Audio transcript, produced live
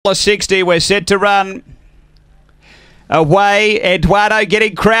$60. We're set to run. Away, Eduardo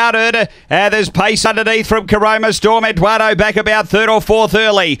getting crowded. There's pace underneath from Caroma Storm. Eduardo back about third or fourth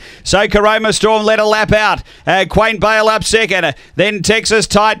early. So Caroma Storm led a lap out. Quain Bale up second. Then Texas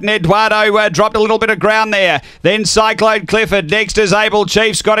Titan. Eduardo dropped a little bit of ground there. Then Cyclone Clifford. Next is Able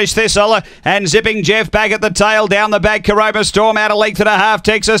Chief, Scottish Thistle. And Zipping Jeff back at the tail. Down the back, Caroma Storm out a length and a half.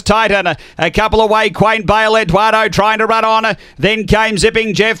 Texas Titan. A couple away, Quain Bale. Eduardo trying to run on. Then came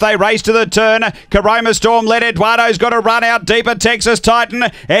Zipping Jeff. They raced to the turn. Caroma Storm led. Eduardo's got a run out deeper. Texas Titan.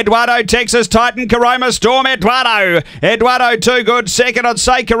 Eduardo, Texas Titan. Caroma Storm. Eduardo too good. Second, I'd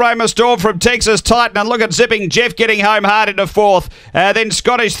say Caroma Storm from Texas Titan. And look at Zipping Jeff getting home hard into fourth. Then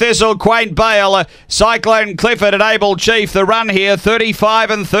Scottish Thistle, Quain Bale, Cyclone Clifford and Able Chief. The run here,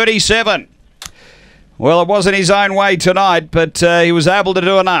 35 and 37. Well, it wasn't his own way tonight, but he was able to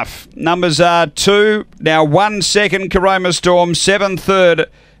do enough. Numbers are 2, now 1 second, Caroma Storm, 7 third,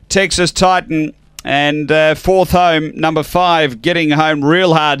 Texas Titan, and fourth home, number 5, getting home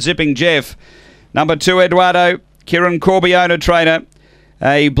real hard, Zipping Jeff. Number 2, Eduardo, Kieran Corbiona trainer.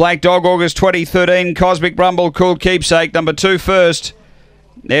 A Black Dog, August 2013, Cosmic Rumble, Cool Keepsake. Number 2 first,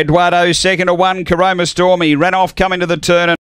 Eduardo, second to 1, Caroma Storm. He ran off coming to the turn.